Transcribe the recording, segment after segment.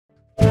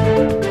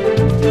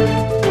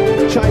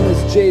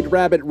China's Jade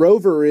Rabbit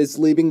rover is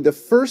leaving the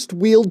first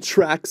wheeled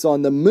tracks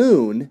on the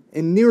moon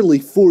in nearly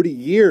 40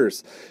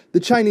 years. The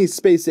Chinese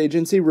Space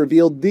Agency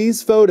revealed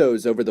these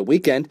photos over the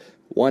weekend.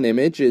 One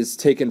image is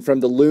taken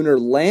from the lunar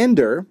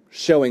lander,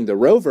 showing the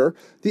rover.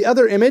 The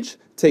other image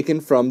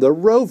taken from the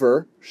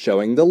rover,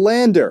 showing the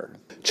lander.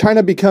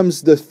 China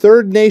becomes the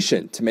third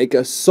nation to make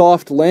a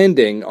soft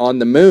landing on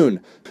the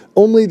moon.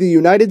 Only the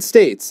United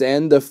States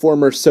and the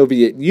former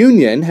Soviet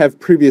Union have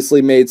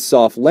previously made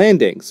soft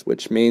landings,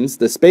 which means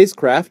the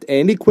spacecraft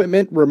and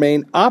equipment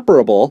remain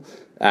operable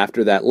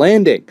after that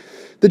landing.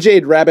 The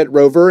Jade Rabbit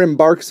rover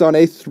embarks on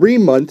a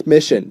 3-month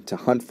mission to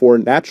hunt for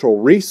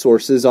natural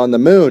resources on the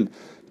moon.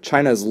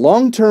 China's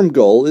long-term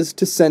goal is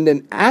to send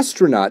an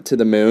astronaut to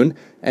the moon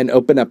and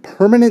open a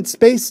permanent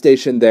space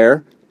station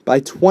there by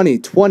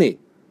 2020.